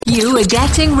You are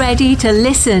getting ready to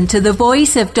listen to the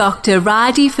voice of Dr.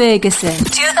 Rhadi Ferguson,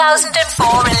 2004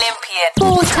 Olympian,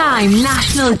 four-time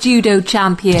national judo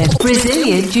champion,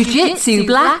 Brazilian Jiu-Jitsu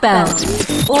black belt,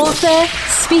 author,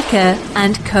 speaker,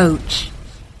 and coach.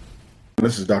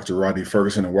 This is Dr. Rhadi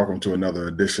Ferguson, and welcome to another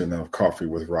edition of Coffee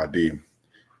with Rhadi.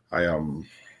 I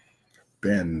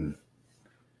been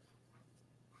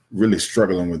really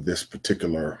struggling with this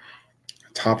particular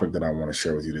topic that I want to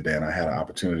share with you today, and I had an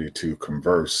opportunity to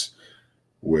converse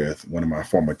with one of my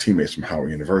former teammates from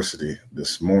Howard University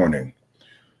this morning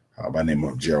by the name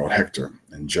of Gerald Hector.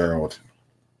 And Gerald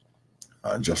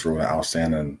just wrote an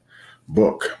outstanding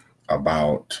book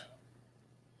about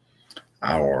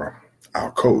our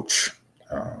coach,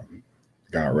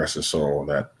 God rest his soul,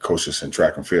 that coached us in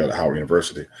track and field at Howard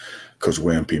University, Coach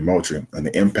William P. Moultrie, and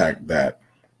the impact that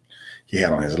he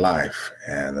had on his life.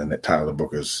 And then the title of the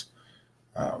book is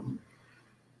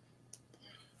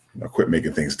Quit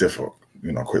Making Things Difficult.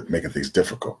 Quit making things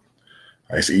difficult.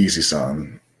 It's easy,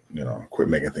 son. Quit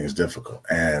making things difficult.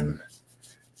 And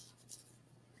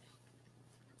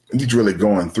he's really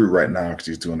going through right now because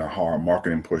he's doing a hard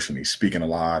marketing push and he's speaking a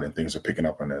lot and things are picking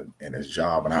up in his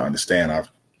job. And I understand.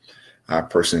 I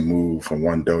personally moved from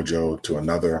one dojo to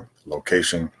another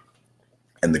location,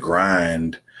 and the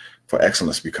grind for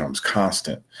excellence becomes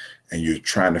constant. And you're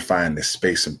trying to find this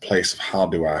space and place of how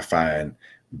do I find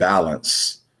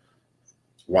balance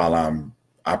while I'm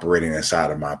operating inside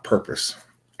of my purpose.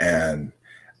 And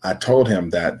I told him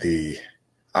that the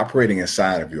operating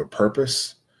inside of your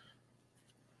purpose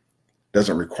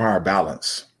doesn't require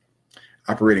balance.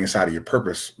 Operating inside of your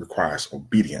purpose requires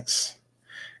obedience.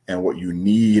 And what you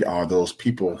need are those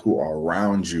people who are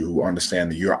around you who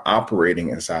understand that you're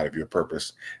operating inside of your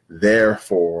purpose.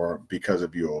 Therefore, because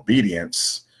of your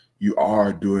obedience, you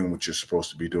are doing what you're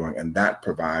supposed to be doing, and that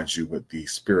provides you with the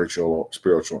spiritual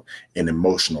and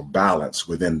emotional balance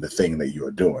within the thing that you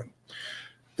are doing.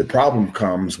 The problem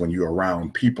comes when you're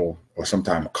around people, or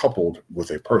sometimes coupled with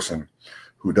a person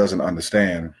who doesn't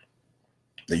understand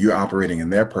that you're operating in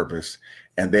their purpose,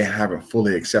 and they haven't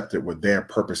fully accepted what their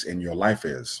purpose in your life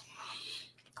is.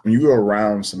 When you go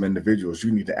around some individuals,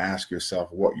 you need to ask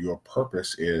yourself what your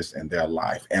purpose is in their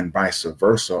life, and vice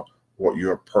versa, what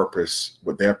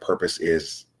their purpose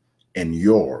is in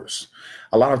yours.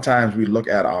 A lot of times we look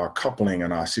at our coupling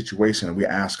and our situation and we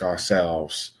ask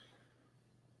ourselves,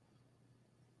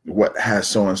 what has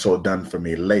so-and-so done for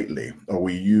me lately? Or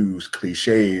we use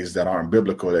cliches that aren't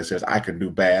biblical that says, I can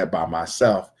do bad by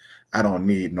myself. I don't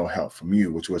need no help from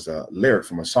you, which was a lyric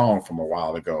from a song from a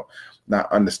while ago.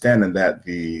 Not understanding that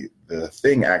the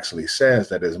thing actually says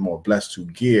that it's more blessed to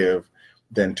give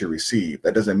than to receive.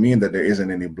 That doesn't mean that there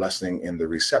isn't any blessing in the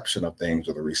reception of things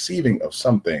or the receiving of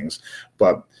some things,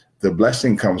 but the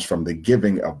blessing comes from the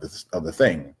giving of the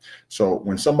thing. So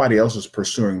when somebody else is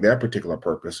pursuing their particular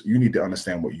purpose, you need to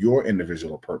understand what your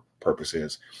individual purpose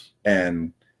is,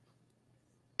 and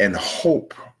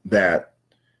hope that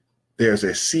there's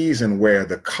a season where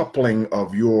the coupling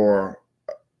of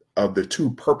the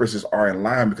two purposes are in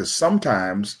line, because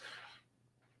sometimes,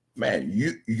 man,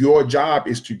 your job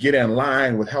is to get in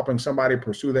line with helping somebody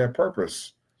pursue their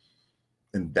purpose.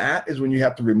 And that is when you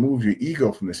have to remove your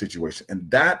ego from the situation. And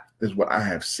that is what I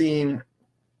have seen.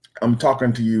 I'm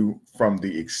talking to you from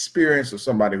the experience of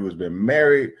somebody who has been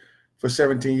married for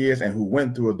 17 years and who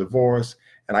went through a divorce.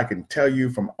 And I can tell you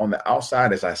from on the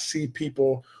outside, as I see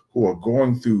people who are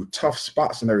going through tough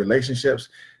spots in their relationships,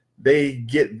 they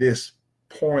get this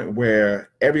point where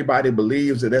everybody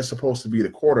believes that they're supposed to be the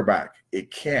quarterback.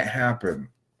 It can't happen.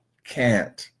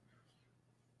 Can't.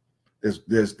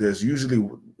 There's usually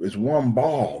one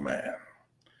ball, man.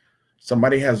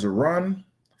 Somebody has to run,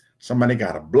 somebody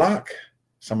got to block,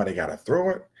 somebody got to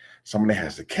throw it, somebody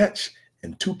has to catch,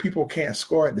 and two people can't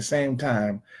score at the same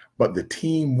time, but the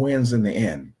team wins in the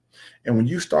end. And when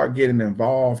you start getting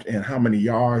involved in how many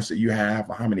yards that you have,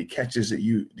 or how many catches that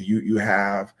you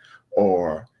have,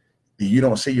 or you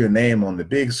don't see your name on the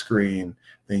big screen,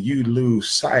 then you lose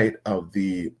sight of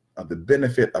the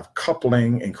benefit of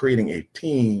coupling and creating a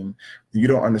team. You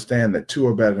don't understand that two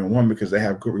are better than one because they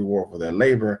have good reward for their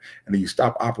labor. And then you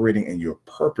stop operating in your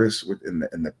purpose in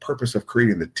the purpose of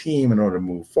creating the team in order to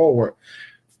move forward.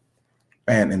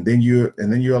 And then you're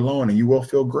alone, and you will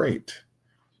feel great.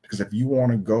 Because if you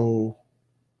want to go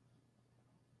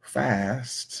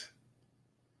fast,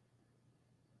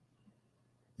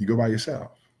 you go by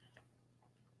yourself.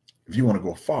 If you want to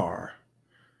go far,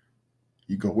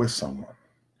 you go with someone.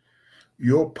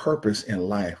 Your purpose in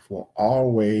life will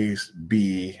always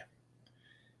be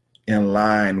in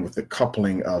line with the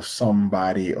coupling of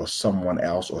somebody or someone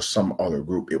else or some other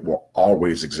group. It will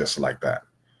always exist like that.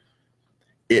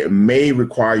 It may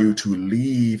require you to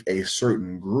leave a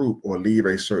certain group or leave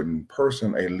a certain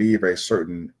person or leave a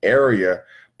certain area,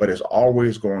 but it's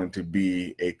always going to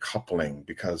be a coupling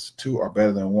because two are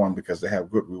better than one because they have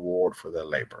good reward for their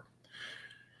labor.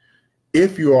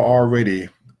 If you are already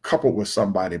coupled with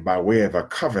somebody by way of a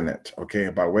covenant, okay,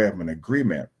 by way of an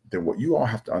agreement, then what you all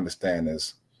have to understand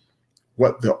is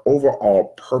what the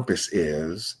overall purpose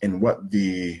is and what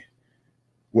the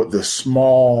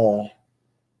small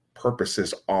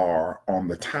purposes are on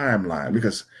the timeline,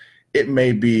 because it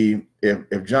may be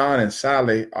if John and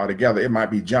Sally are together, it might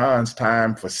be John's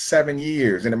time for 7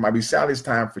 years and it might be Sally's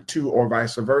time for 2 or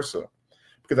vice versa.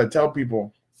 Because I tell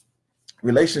people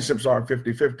relationships aren't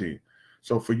 50-50.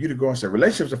 So for you to go and say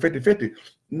relationships are 50-50,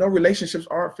 no, relationships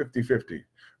aren't 50-50.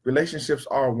 Relationships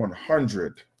are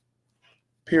 100,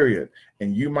 period.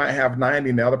 And you might have 90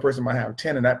 and the other person might have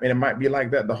 10, and it might be like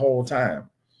that the whole time.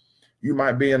 You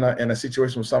might be in a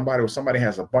situation with somebody where somebody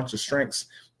has a bunch of strengths,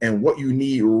 and what you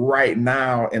need right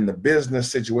now in the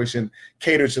business situation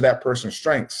caters to that person's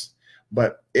strengths.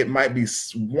 But it might be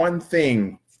one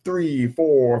thing 3,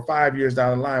 4, 5 years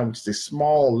down the line, which is a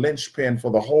small linchpin for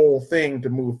the whole thing to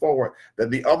move forward that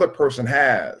the other person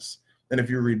has. And if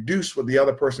you reduce what the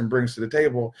other person brings to the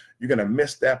table, you're going to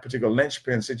miss that particular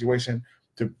linchpin situation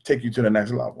to take you to the next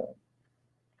level.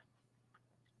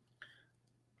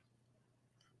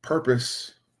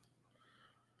 Purpose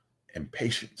and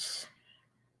patience.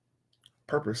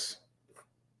 Purpose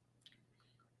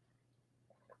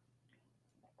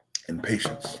and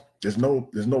patience. There's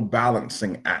no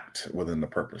balancing act within the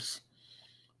purpose.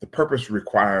 The purpose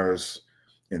requires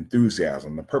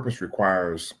enthusiasm. The purpose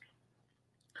requires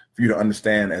for you to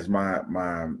understand, as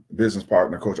my business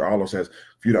partner, Coach Arlo, says,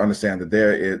 for you to understand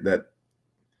that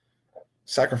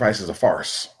sacrifice is a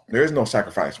farce. There is no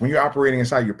sacrifice. When you're operating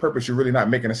inside your purpose, you're really not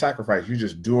making a sacrifice. You're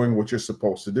just doing what you're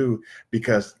supposed to do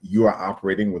because you are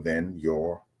operating within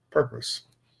your purpose.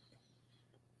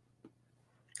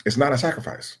 It's not a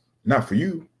sacrifice, not for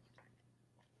you.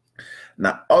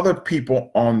 Now, other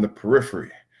people on the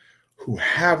periphery who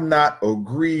have not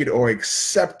agreed or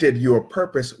accepted your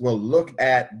purpose will look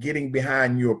at getting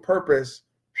behind your purpose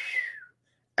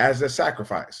as a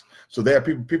sacrifice. So there are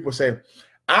people say,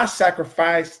 I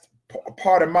sacrificed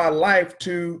part of my life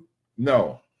to,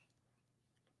 no,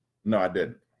 I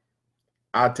didn't.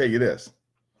 I'll tell you this.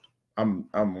 I'm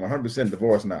 100%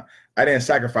 divorced now. I didn't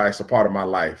sacrifice a part of my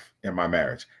life in my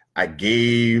marriage. I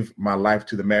gave my life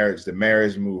to the marriage. The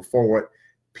marriage moved forward.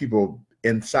 People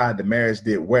inside the marriage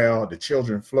did well. The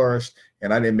children flourished,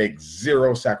 and I didn't make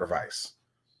zero sacrifice.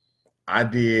 I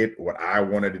did what I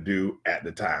wanted to do at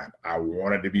the time. I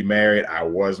wanted to be married. I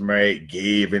was married,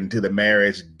 gave into the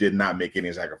marriage, did not make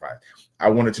any sacrifice. I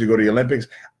wanted to go to the Olympics.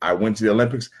 I went to the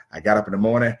Olympics. I got up in the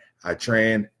morning. I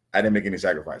trained. I didn't make any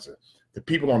sacrifices. The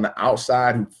people on the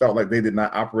outside who felt like they did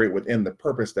not operate within the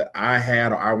purpose that I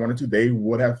had or I wanted to, they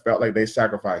would have felt like they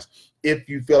sacrificed. If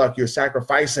you feel like you're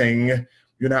sacrificing,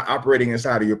 you're not operating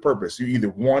inside of your purpose. You either,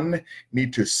 one,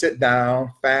 need to sit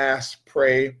down, fast,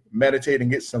 pray, meditate,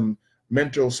 and get some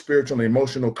mental, spiritual, and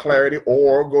emotional clarity,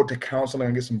 or go to counseling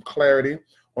and get some clarity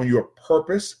on your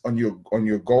purpose, on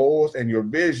your goals and your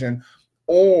vision,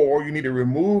 or you need to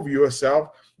remove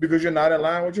yourself because you're not in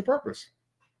line with your purpose.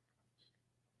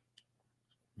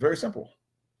 Very simple.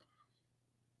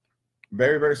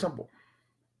 Very, very simple.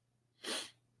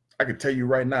 I can tell you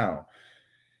right now,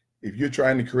 if you're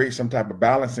trying to create some type of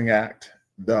balancing act,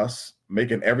 thus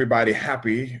making everybody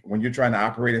happy when you're trying to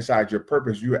operate inside your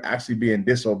purpose, you are actually being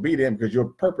disobedient because your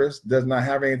purpose does not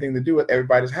have anything to do with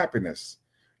everybody's happiness.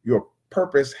 Your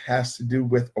purpose has to do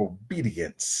with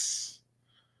obedience.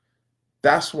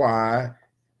 That's why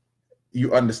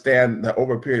you understand that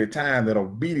over a period of time that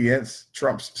obedience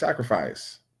trumps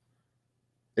sacrifice.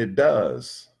 It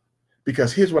does.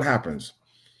 Because here's what happens.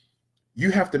 You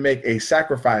have to make a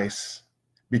sacrifice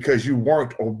because you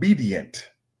weren't obedient.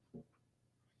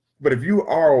 But if you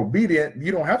are obedient,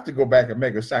 you don't have to go back and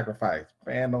make a sacrifice.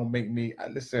 Man, don't make me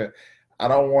listen. I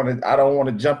don't want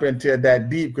to jump into it that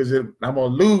deep because I'm gonna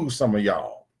lose some of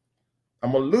y'all.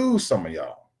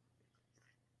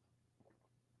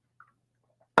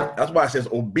 That's why it says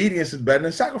obedience is better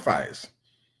than sacrifice.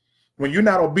 When you're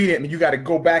not obedient, you got to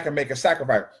go back and make a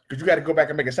sacrifice because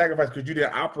you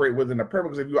didn't operate within the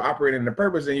purpose. If you're operating in the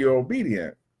purpose, then you're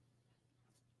obedient.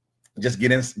 Just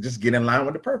get in line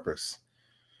with the purpose.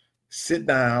 Sit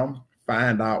down,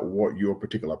 find out what your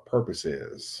particular purpose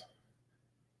is.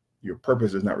 Your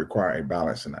purpose does not require a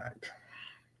balancing act.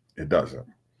 It doesn't.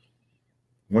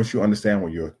 Once you understand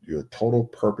what your total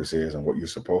purpose is and what you're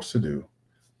supposed to do,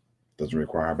 it doesn't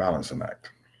require a balancing act.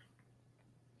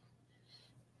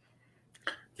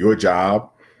 Your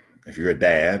job if you're a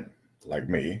dad like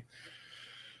me,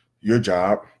 your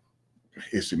job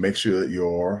is to make sure that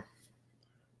your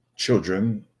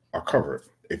children are covered.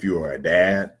 If you are a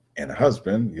dad and a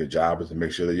husband, your job is to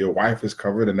make sure that your wife is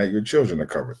covered and that your children are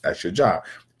covered. That's your job.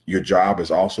 Your job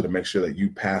is also to make sure that you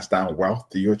pass down wealth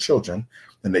to your children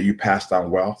and that you pass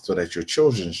down wealth so that your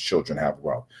children's children have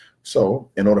wealth. So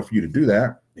in order for you to do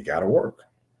that, you got to work.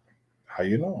 How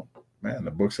you know? Man,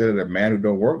 the book said that a man who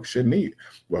don't work shouldn't eat.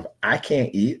 Well, if I can't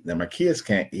eat, then my kids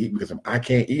can't eat, because if I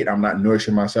can't eat, I'm not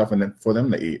nourishing myself and then for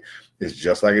them to eat. It's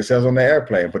just like it says on the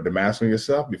airplane, put the mask on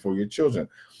yourself before your children.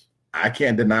 I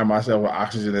can't deny myself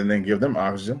oxygen and then give them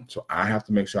oxygen. So I have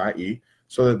to make sure I eat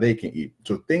so that they can eat.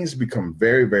 So things become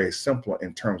very, very simple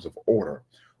in terms of order.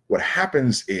 What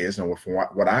happens is, and from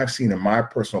what I've seen in my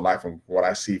personal life and what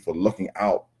I see for looking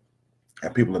out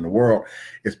at people in the world,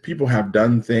 is people have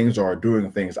done things or are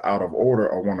doing things out of order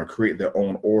or want to create their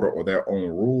own order or their own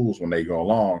rules when they go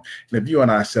along. And if you and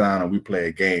I sit down and we play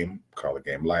a game, call it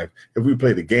game life, if we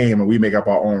play the game and we make up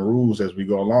our own rules as we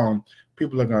go along,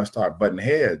 people are going to start butting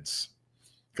heads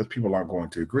because people aren't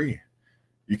going to agree.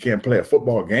 You can't play a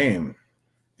football game.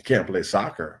 You can't play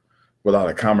soccer without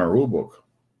a common rule book.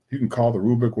 You can call the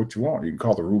rule book what you want. You can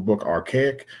call the rule book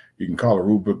archaic. You can call the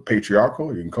rule book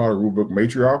patriarchal. You can call the rule book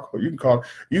matriarchal. You can call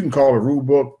the rule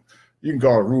book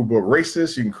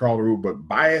racist. You can call the rule book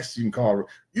biased. You can call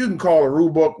the rule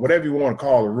book whatever you want to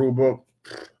call the rule book.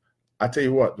 I tell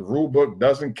you what, the rule book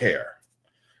doesn't care.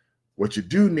 What you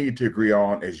do need to agree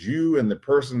on is you and the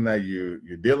person that you're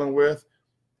dealing with.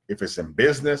 If it's in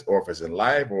business or if it's in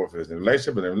life or if it's in a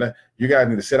relationship, you guys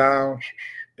need to sit down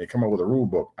and come up with a rule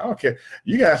book. I don't care.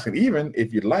 You guys can even,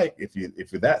 if you like, if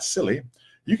you're that silly,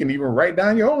 you can even write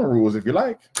down your own rules if you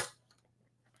like.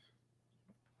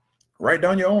 Write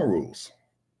down your own rules.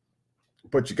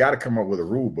 But you got to come up with a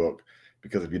rule book,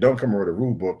 because if you don't come up with a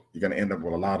rule book, you're going to end up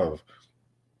with a lot of,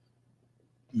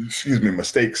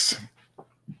 mistakes,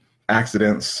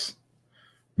 accidents,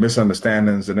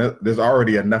 misunderstandings, and there's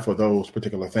already enough of those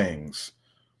particular things.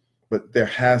 But there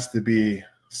has to be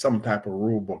some type of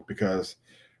rule book, because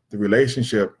the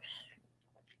relationship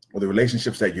or the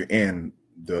relationships that you're in,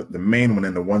 the main one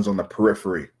and the ones on the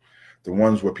periphery, the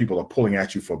ones where people are pulling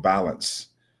at you for balance,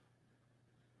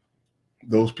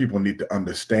 those people need to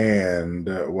understand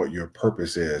what your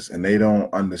purpose is. And they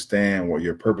don't understand what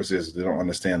your purpose is. They don't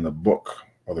understand the book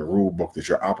or the rule book that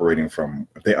you're operating from.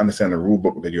 If they understand the rule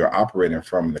book that you're operating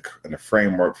from and the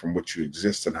framework from which you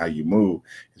exist and how you move,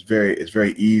 it's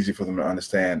very easy for them to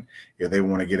understand if they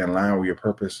want to get in line with your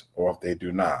purpose or if they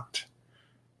do not.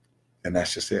 And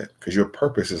that's just it. Because your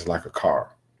purpose is like a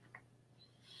car.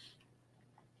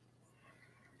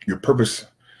 Your purpose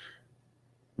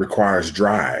requires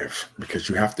drive, because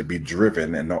you have to be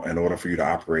driven in order for you to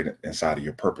operate inside of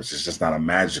your purpose. It's just not a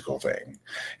magical thing.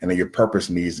 And then your purpose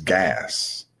needs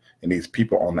gas. It needs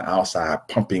people on the outside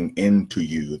pumping into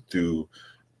you through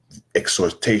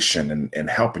exhortation and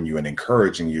helping you and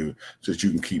encouraging you so that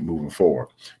you can keep moving forward.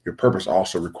 Your purpose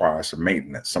also requires some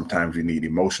maintenance. Sometimes you need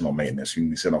emotional maintenance. You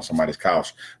need to sit on somebody's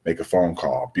couch, make a phone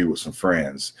call, be with some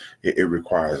friends. It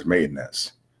requires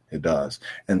maintenance. It does.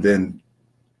 And then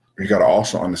you got to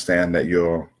also understand that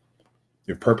your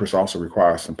purpose also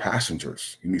requires some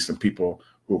passengers. You need some people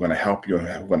who are going to help you, who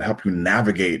are going to help you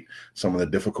navigate some of the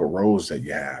difficult roads that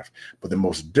you have. But the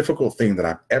most difficult thing that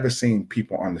I've ever seen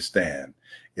people understand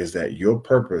is that your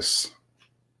purpose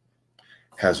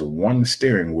has one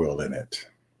steering wheel in it.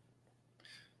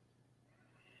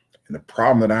 And the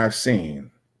problem that I've seen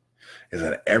is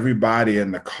that everybody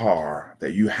in the car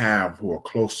that you have who are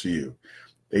close to you,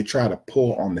 they try to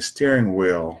pull on the steering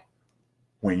wheel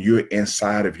when you're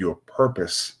inside of your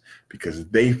purpose, because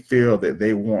they feel that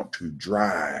they want to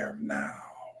drive now,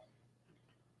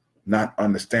 not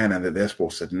understanding that they're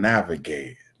supposed to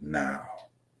navigate now.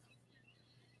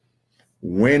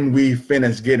 When we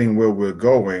finish getting where we're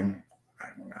going,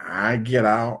 I get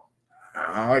out,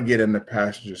 I'll get in the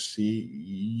passenger seat,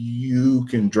 you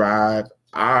can drive,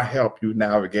 I'll help you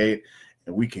navigate,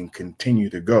 and we can continue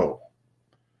to go.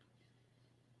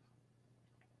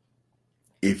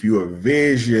 If your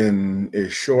vision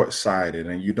is short-sighted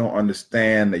and you don't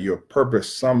understand that your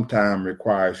purpose sometimes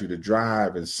requires you to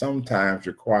drive and sometimes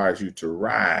requires you to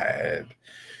ride,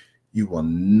 you will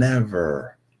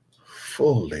never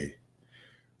fully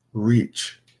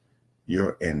reach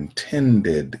your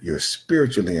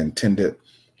spiritually intended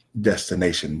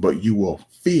destination. But you will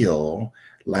feel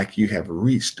like you have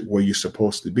reached where you're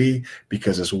supposed to be,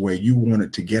 because it's where you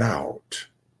wanted to get out.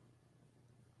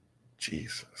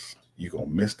 Jesus. You're going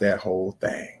to miss that whole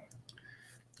thing.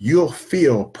 You'll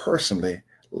feel personally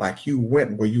like you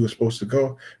went where you were supposed to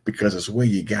go, because it's where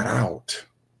you got out.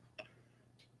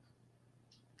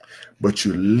 but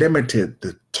you limited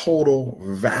the total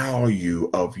value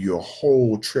of your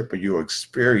whole trip or your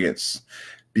experience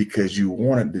because you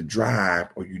wanted to drive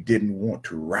or you didn't want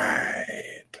to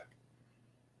ride.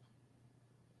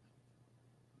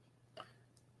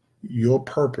 Your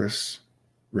purpose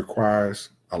requires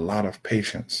a lot of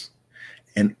patience.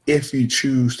 And if you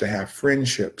choose to have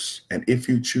friendships and if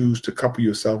you choose to couple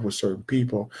yourself with certain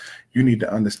people, you need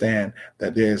to understand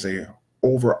that there's a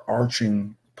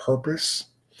overarching purpose.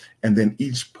 And then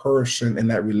each person in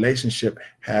that relationship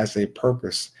has a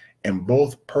purpose. And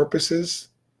both purposes,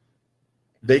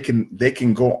 they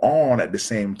can go on at the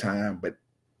same time, but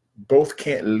both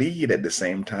can't lead at the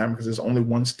same time because there's only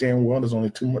one steering wheel. There's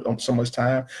only so much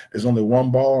time. There's only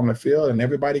one ball on the field and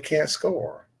everybody can't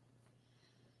score.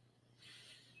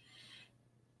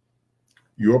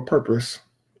 Your purpose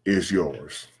is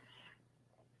yours.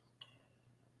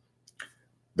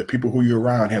 The people who you're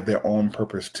around have their own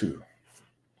purpose too.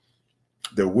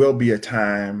 There will be a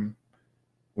time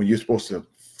when you're supposed to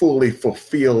fully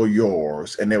fulfill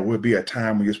yours, and there will be a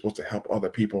time when you're supposed to help other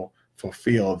people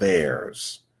fulfill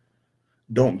theirs.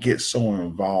 Don't get so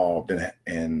involved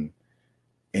in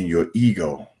your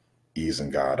ego,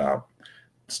 easing God out,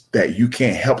 that you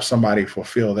can't help somebody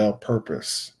fulfill their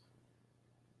purpose.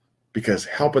 Because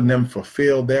helping them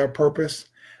fulfill their purpose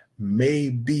may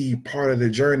be part of the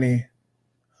journey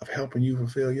of helping you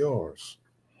fulfill yours.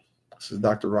 This is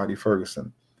Dr. Rhadi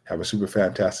Ferguson. Have a super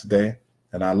fantastic day,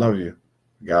 and I love you.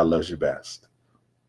 God loves you best.